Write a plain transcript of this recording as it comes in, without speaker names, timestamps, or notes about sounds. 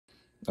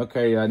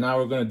Okay, now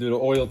we're going to do the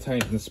oil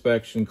tank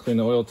inspection, clean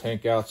the oil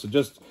tank out. So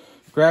just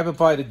grab it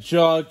by the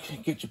jug,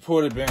 get your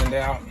porta band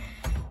out,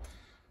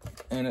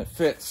 and it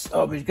fits.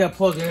 Oh, but you got to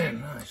plug it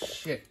in. Oh,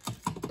 shit.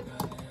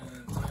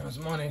 Time is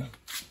money.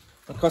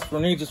 The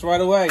customer needs us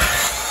right away.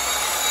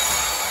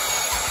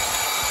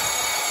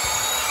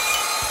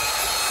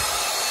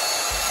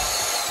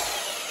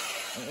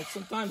 And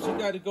sometimes you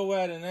got to go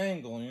at an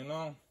angle, you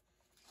know?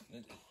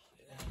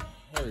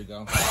 There we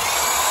go.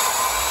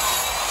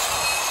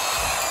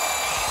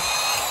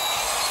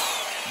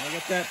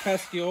 Get that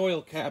pesky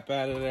oil cap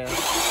out of there.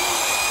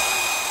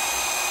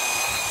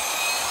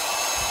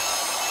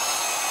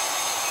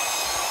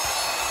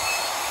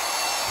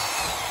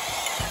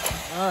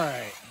 All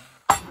right.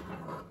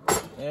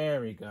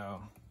 There we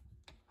go.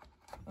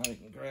 Now we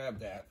can grab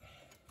that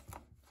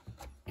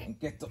and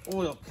get the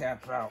oil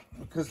cap out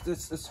because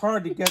this is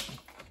hard to get.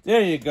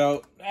 There you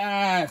go.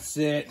 That's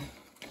it.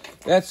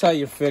 That's how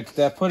you fix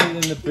that. Put it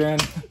in the bin.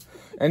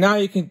 And now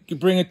you can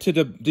bring it to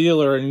the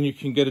dealer and you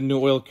can get a new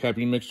oil cap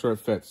and make sure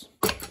it fits.